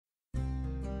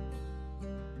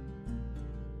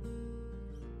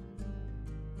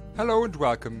Hello and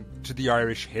welcome to the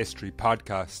Irish History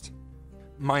Podcast.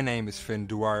 My name is Finn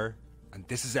Dwyer and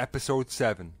this is episode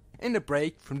 7. In a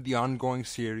break from the ongoing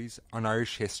series on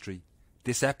Irish history,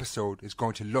 this episode is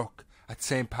going to look at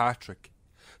St. Patrick,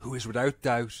 who is without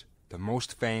doubt the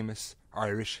most famous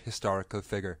Irish historical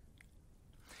figure.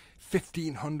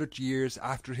 1500 years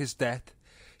after his death,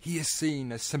 he is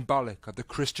seen as symbolic of the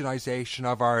Christianization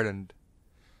of Ireland.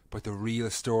 But the real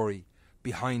story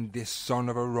behind this son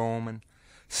of a Roman,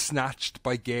 snatched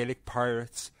by Gaelic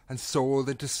pirates and sold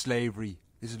into slavery,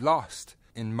 is lost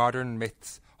in modern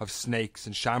myths of snakes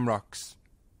and shamrocks.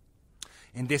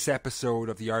 In this episode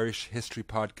of the Irish History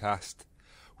Podcast,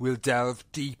 we'll delve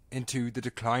deep into the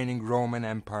declining Roman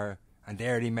Empire and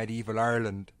early medieval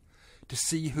Ireland to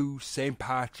see who St.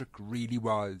 Patrick really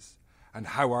was and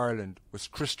how Ireland was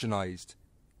Christianised.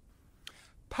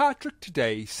 Patrick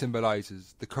today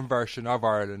symbolises the conversion of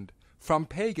Ireland from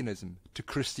paganism to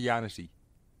Christianity.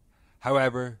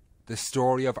 However, the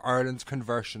story of Ireland's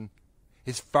conversion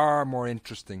is far more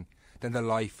interesting than the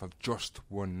life of just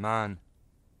one man.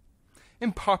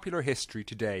 In popular history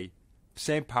today,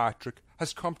 St. Patrick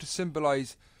has come to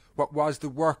symbolise what was the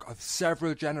work of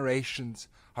several generations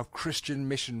of Christian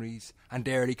missionaries and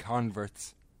early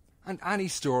converts, and any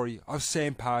story of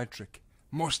St. Patrick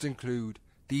must include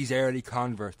these early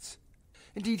converts.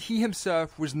 Indeed, he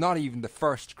himself was not even the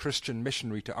first Christian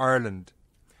missionary to Ireland.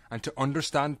 And to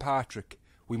understand Patrick,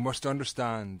 we must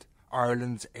understand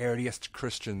Ireland's earliest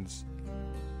Christians.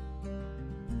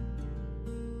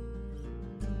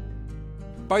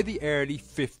 By the early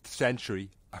 5th century,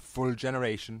 a full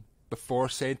generation before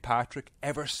St. Patrick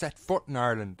ever set foot in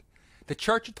Ireland, the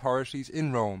church authorities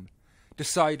in Rome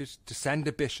decided to send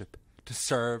a bishop to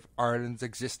serve Ireland's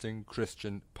existing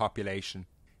Christian population.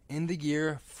 In the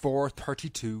year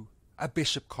 432, a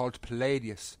bishop called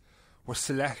Palladius was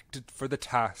selected for the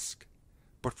task,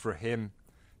 but for him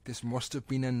this must have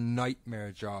been a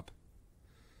nightmare job.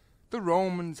 The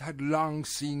Romans had long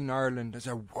seen Ireland as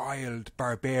a wild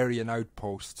barbarian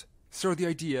outpost, so the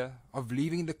idea of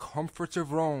leaving the comforts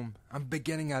of Rome and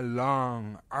beginning a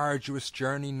long, arduous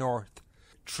journey north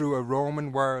through a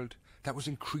Roman world that was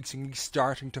increasingly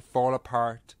starting to fall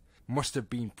apart must have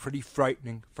been pretty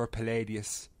frightening for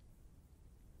Palladius.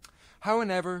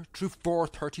 However, through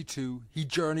 432 he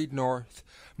journeyed north,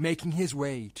 making his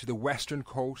way to the western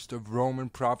coast of Roman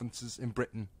provinces in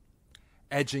Britain,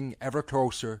 edging ever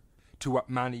closer to what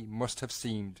many must have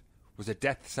seemed was a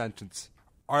death sentence.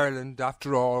 Ireland,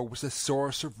 after all, was a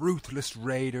source of ruthless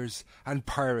raiders and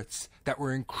pirates that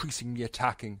were increasingly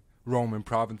attacking Roman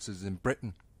provinces in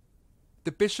Britain.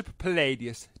 The Bishop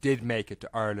Palladius did make it to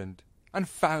Ireland and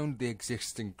found the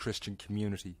existing Christian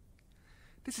community.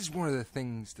 This is one of the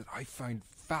things that I find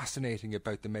fascinating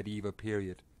about the medieval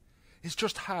period, is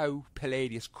just how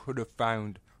Palladius could have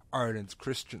found Ireland's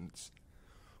Christians.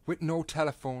 With no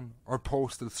telephone or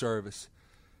postal service,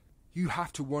 you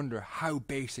have to wonder how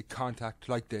basic contact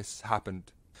like this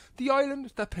happened. The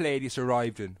island that Palladius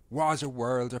arrived in was a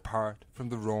world apart from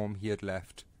the Rome he had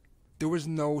left. There was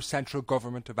no central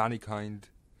government of any kind.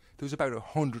 There was about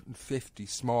 150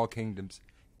 small kingdoms,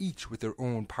 each with their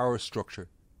own power structure.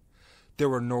 There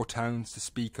were no towns to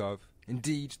speak of.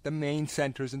 Indeed, the main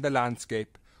centres in the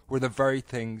landscape were the very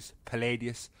things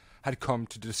Palladius had come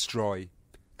to destroy,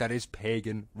 that is,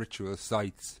 pagan ritual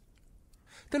sites.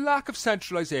 The lack of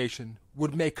centralisation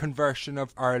would make conversion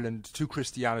of Ireland to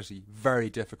Christianity very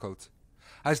difficult,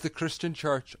 as the Christian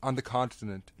church on the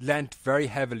continent leant very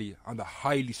heavily on the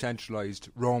highly centralised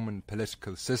Roman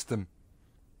political system.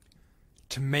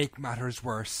 To make matters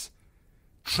worse,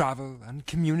 travel and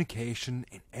communication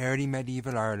in early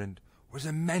medieval Ireland was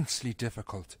immensely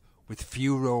difficult, with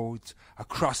few roads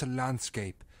across a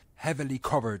landscape heavily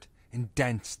covered in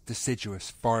dense deciduous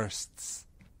forests.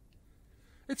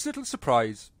 It's little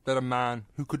surprise that a man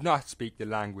who could not speak the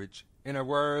language, in a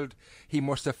world he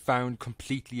must have found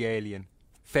completely alien,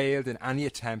 failed in any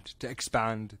attempt to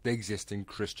expand the existing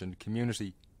Christian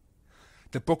community.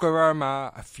 The Book of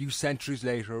Armagh, a few centuries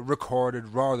later, recorded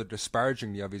rather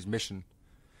disparagingly of his mission.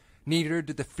 Neither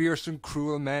did the fierce and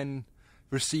cruel men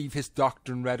receive his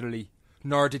doctrine readily,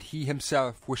 nor did he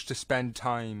himself wish to spend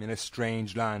time in a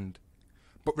strange land,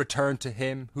 but returned to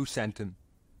him who sent him.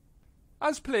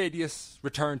 As Palladius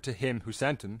returned to him who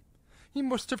sent him, he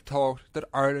must have thought that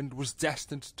Ireland was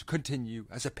destined to continue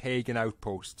as a pagan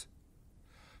outpost.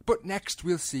 But next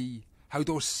we'll see how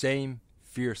those same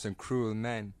fierce and cruel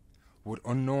men would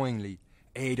unknowingly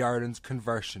aid Ireland's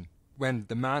conversion when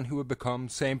the man who would become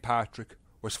St. Patrick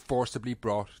was forcibly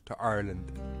brought to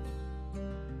Ireland.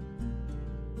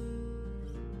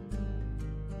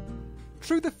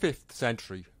 Through the 5th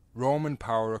century, Roman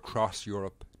power across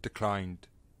Europe declined.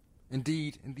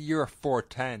 Indeed, in the year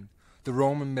 410, the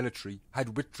Roman military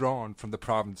had withdrawn from the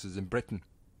provinces in Britain.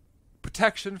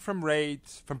 Protection from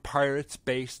raids from pirates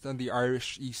based on the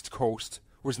Irish east coast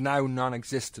was now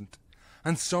non-existent,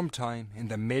 and sometime in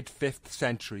the mid-5th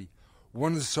century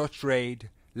one such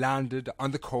raid landed on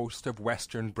the coast of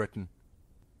western Britain.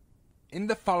 In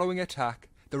the following attack,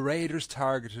 the raiders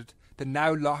targeted the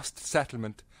now lost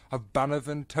settlement of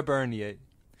Banavon Taberniae,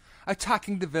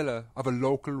 attacking the villa of a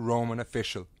local Roman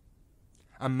official,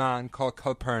 a man called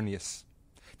Calpurnius.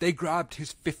 They grabbed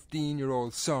his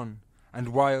 15-year-old son, and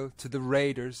while to the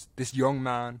raiders this young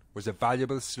man was a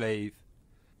valuable slave,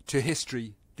 to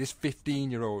history this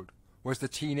 15-year-old was the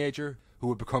teenager who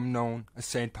would become known as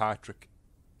St. Patrick.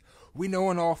 We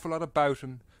know an awful lot about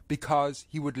him because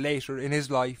he would later in his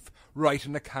life write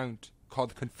an account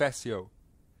called Confessio,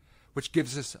 which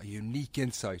gives us a unique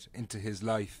insight into his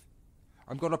life.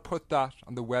 I'm going to put that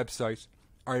on the website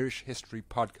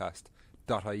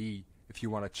irishhistorypodcast.ie if you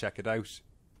want to check it out.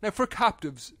 Now, for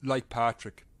captives like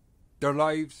Patrick, their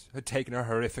lives had taken a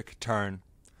horrific turn,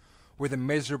 with a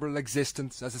miserable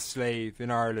existence as a slave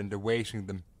in Ireland awaiting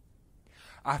them.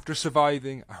 After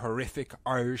surviving a horrific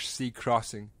Irish sea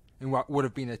crossing in what would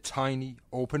have been a tiny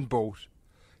open boat,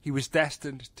 he was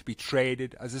destined to be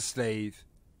traded as a slave.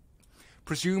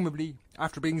 Presumably,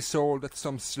 after being sold at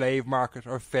some slave market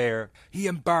or fair, he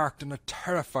embarked on a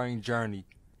terrifying journey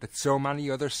that so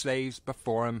many other slaves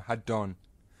before him had done,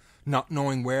 not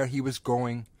knowing where he was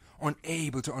going,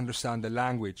 unable to understand the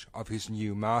language of his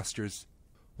new masters.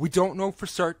 We don't know for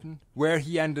certain where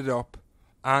he ended up,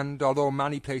 and although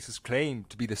many places claim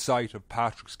to be the site of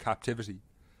Patrick's captivity,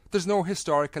 there's no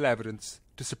historical evidence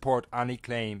to support any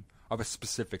claim of a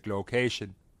specific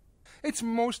location. It's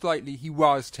most likely he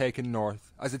was taken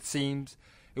north, as it seems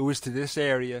it was to this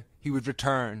area he would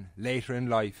return later in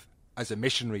life as a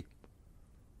missionary.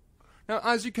 Now,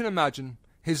 as you can imagine,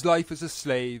 his life as a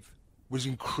slave was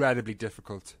incredibly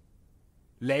difficult.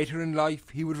 Later in life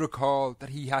he would recall that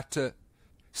he had to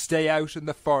stay out in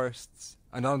the forests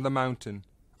and on the mountain,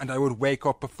 and I would wake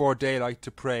up before daylight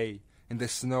to pray in the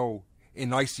snow,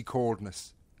 in icy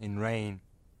coldness, in rain.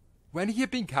 When he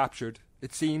had been captured,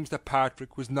 it seems that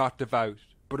Patrick was not devout,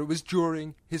 but it was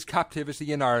during his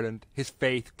captivity in Ireland his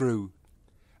faith grew.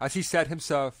 As he said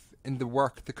himself in the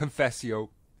work The Confessio,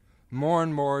 more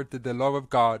and more did the love of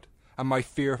God and my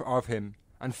fear of him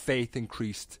and faith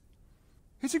increased.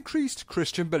 His increased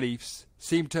Christian beliefs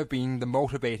seem to have been the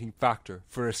motivating factor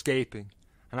for escaping,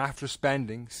 and after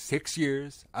spending 6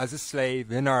 years as a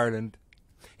slave in Ireland,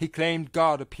 he claimed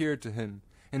God appeared to him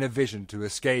in a vision to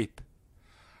escape.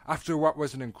 After what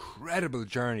was an incredible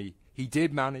journey, he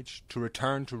did manage to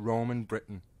return to Roman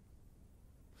Britain.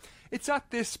 It's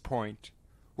at this point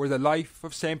where the life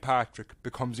of St. Patrick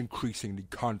becomes increasingly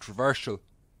controversial.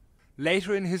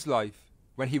 Later in his life,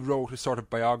 when he wrote a sort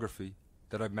of biography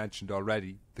that I've mentioned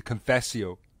already, the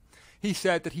Confessio, he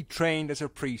said that he trained as a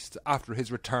priest after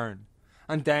his return,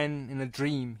 and then in a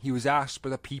dream he was asked by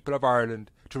the people of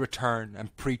Ireland to return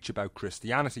and preach about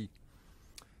Christianity.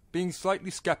 Being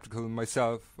slightly sceptical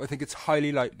myself, I think it's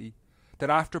highly likely that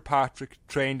after Patrick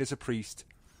trained as a priest,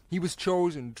 he was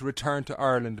chosen to return to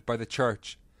Ireland by the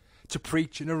Church, to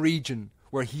preach in a region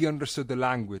where he understood the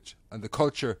language and the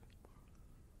culture.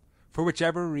 For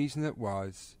whichever reason it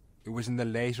was in the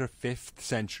later 5th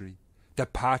century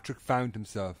that Patrick found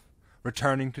himself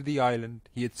returning to the island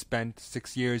he had spent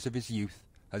 6 years of his youth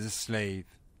as a slave.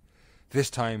 This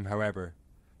time, however,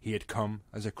 he had come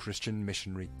as a Christian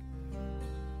missionary.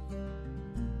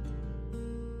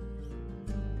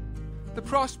 The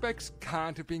prospects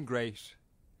can't have been great.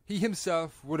 He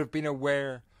himself would have been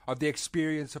aware of the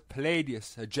experience of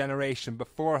Palladius a generation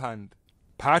beforehand.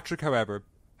 Patrick, however,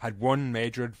 had one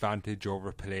major advantage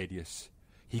over Palladius.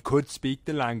 He could speak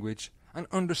the language and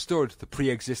understood the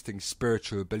pre-existing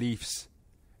spiritual beliefs.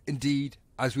 Indeed,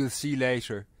 as we'll see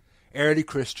later, early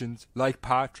Christians, like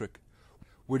Patrick,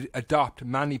 would adopt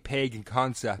many pagan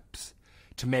concepts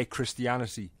to make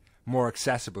Christianity more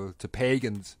accessible to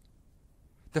pagans.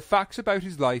 The facts about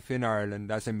his life in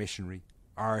Ireland as a missionary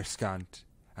are scant,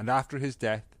 and after his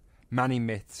death, many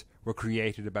myths were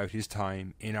created about his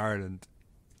time in Ireland.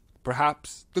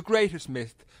 Perhaps the greatest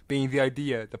myth being the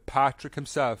idea that Patrick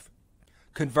himself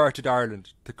converted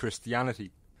Ireland to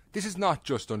Christianity. This is not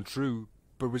just untrue,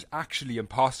 but was actually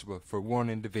impossible for one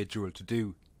individual to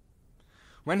do.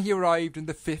 When he arrived in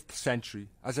the 5th century,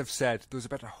 as I've said, there was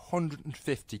about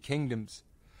 150 kingdoms,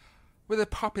 with a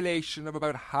population of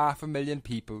about 500,000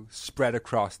 people spread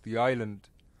across the island,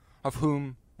 of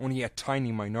whom only a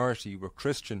tiny minority were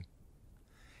Christian.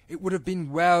 It would have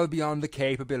been well beyond the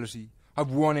capability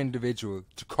of one individual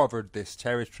to cover this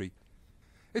territory.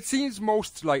 It seems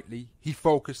most likely he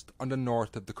focused on the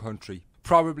north of the country,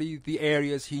 probably the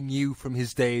areas he knew from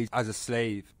his days as a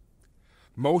slave.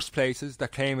 Most places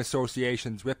that claim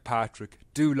associations with Patrick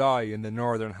do lie in the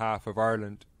northern half of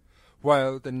Ireland,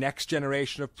 while the next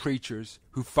generation of preachers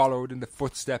who followed in the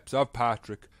footsteps of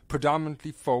Patrick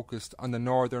predominantly focused on the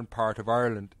northern part of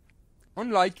Ireland.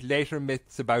 Unlike later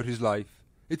myths about his life,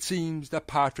 it seems that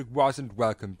Patrick wasn't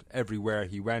welcomed everywhere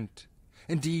he went.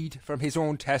 Indeed, from his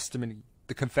own testimony,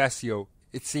 the Confessio,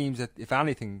 it seems that, if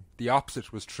anything, the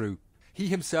opposite was true. He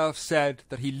himself said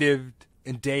that he lived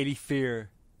in daily fear,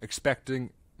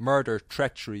 expecting murder,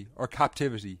 treachery, or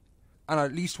captivity, and on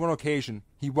at least one occasion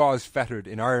he was fettered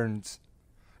in irons.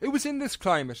 It was in this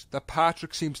climate that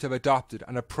Patrick seems to have adopted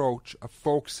an approach of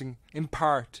focusing, in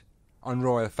part, on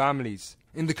royal families.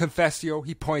 In the Confessio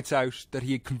he points out that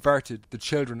he had converted the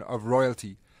children of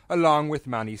royalty, along with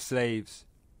many slaves.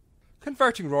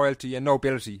 Converting royalty and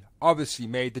nobility obviously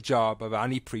made the job of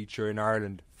any preacher in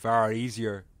Ireland far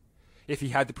easier. If he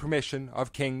had the permission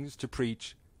of kings to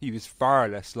preach, he was far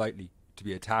less likely to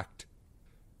be attacked.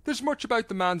 There's much about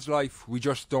the man's life we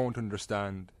just don't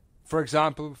understand. For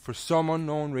example, for some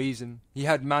unknown reason, he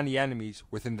had many enemies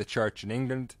within the church in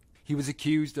England. He was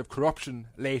accused of corruption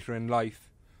later in life.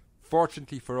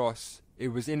 Fortunately for us, it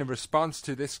was in response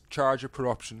to this charge of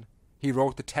corruption he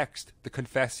wrote the text, the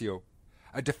Confessio,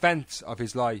 a defence of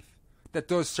his life that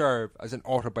does serve as an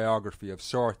autobiography of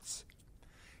sorts.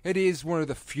 It is one of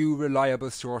the few reliable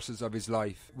sources of his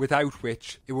life, without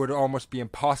which it would almost be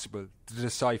impossible to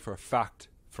decipher fact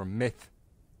from myth.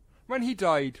 When he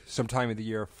died, sometime in the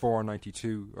year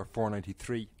 492 or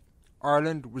 493,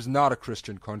 Ireland was not a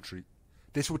Christian country.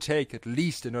 This would take at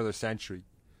least another century.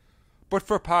 But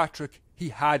for Patrick, he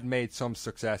had made some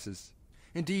successes.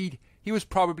 Indeed, he was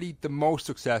probably the most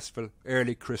successful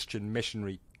early Christian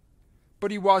missionary.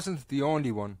 But he wasn't the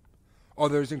only one.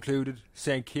 Others included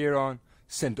St. Kieran,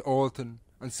 St. Oltan,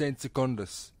 and St.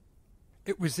 Secundus.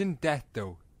 It was in death,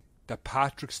 though, that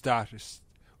Patrick's status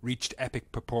reached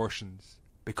epic proportions,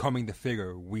 becoming the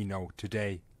figure we know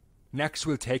today. Next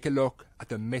we'll take a look at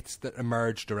the myths that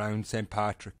emerged around St.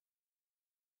 Patrick.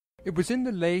 It was in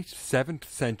the late 7th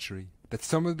century that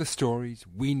some of the stories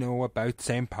we know about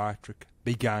St. Patrick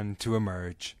began to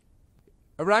emerge.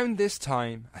 Around this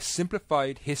time, a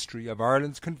simplified history of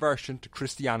Ireland's conversion to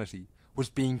Christianity was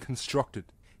being constructed.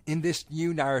 In this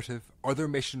new narrative, other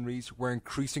missionaries were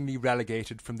increasingly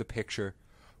relegated from the picture,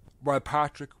 while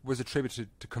Patrick was attributed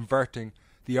to converting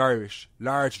the Irish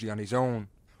largely on his own,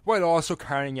 while also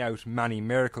carrying out many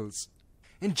miracles.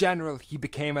 In general, he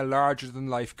became a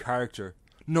larger-than-life character,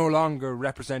 no longer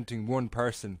representing one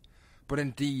person, but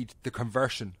indeed the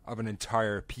conversion of an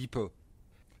entire people.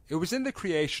 It was in the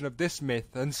creation of this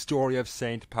myth and story of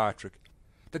St. Patrick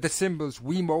that the symbols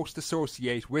we most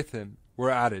associate with him were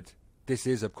added. This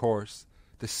is, of course,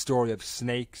 the story of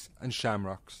snakes and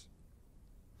shamrocks.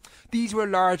 These were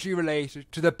largely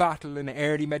related to the battle in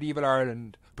early medieval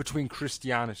Ireland between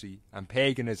Christianity and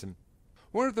paganism.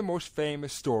 One of the most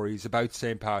famous stories about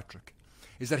St. Patrick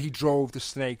is that he drove the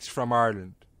snakes from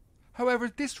Ireland.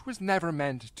 However, this was never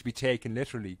meant to be taken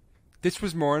literally. This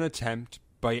was more an attempt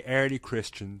by early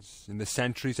Christians in the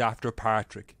centuries after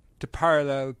Patrick to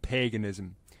parallel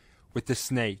paganism with the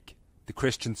snake, the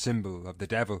Christian symbol of the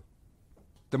devil.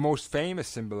 The most famous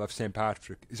symbol of St.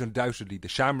 Patrick is undoubtedly the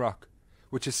shamrock,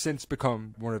 which has since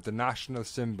become one of the national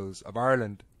symbols of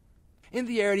Ireland. In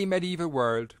the early medieval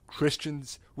world,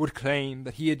 Christians would claim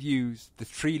that he had used the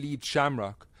three-leaved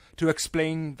shamrock to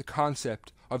explain the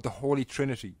concept of the Holy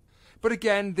Trinity. But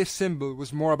again, this symbol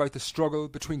was more about the struggle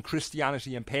between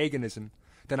Christianity and paganism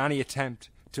than any attempt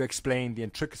to explain the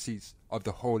intricacies of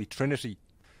the Holy Trinity.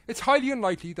 It's highly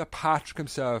unlikely that Patrick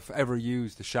himself ever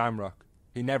used the shamrock.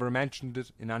 He never mentioned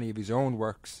it in any of his own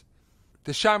works.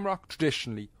 The shamrock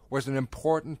traditionally was an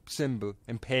important symbol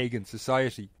in pagan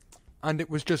society, and it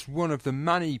was just one of the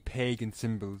many pagan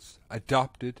symbols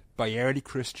adopted by early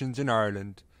Christians in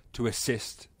Ireland to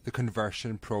assist the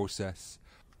conversion process.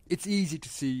 It's easy to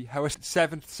see how a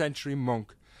 7th century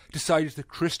monk decided to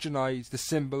Christianize the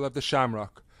symbol of the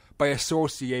shamrock by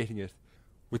associating it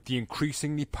with the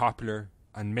increasingly popular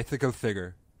and mythical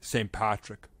figure St.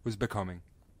 Patrick was becoming.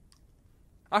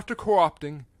 After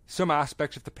co-opting some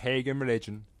aspects of the pagan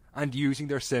religion and using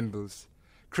their symbols,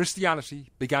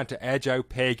 Christianity began to edge out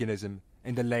paganism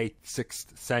in the late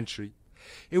 6th century.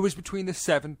 It was between the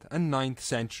 7th and 9th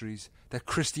centuries that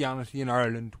Christianity in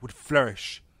Ireland would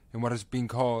flourish in what has been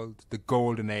called the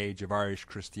Golden Age of Irish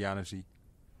Christianity.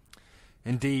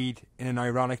 Indeed, in an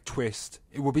ironic twist,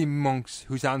 it would be monks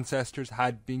whose ancestors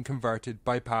had been converted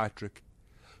by Patrick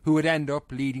who would end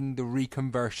up leading the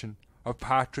reconversion of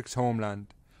Patrick's homeland,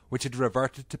 which had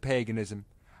reverted to paganism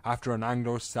after an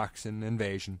Anglo-Saxon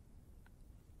invasion.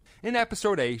 In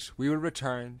episode 8 we will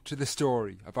return to the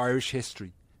story of Irish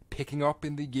history, picking up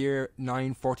in the year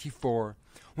 944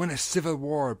 when a civil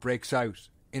war breaks out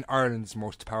in Ireland's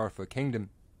most powerful kingdom.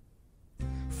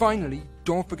 Finally,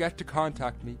 don't forget to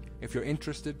contact me if you're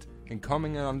interested in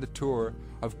coming on the tour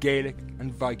of Gaelic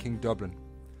and Viking Dublin.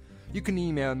 You can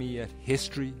email me at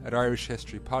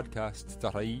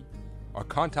history@irishhistorypodcast.ie or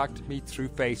contact me through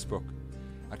Facebook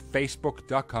at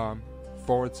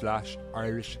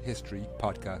facebook.com/Irish History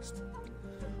Podcast.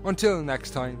 Until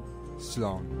next time,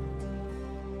 slán.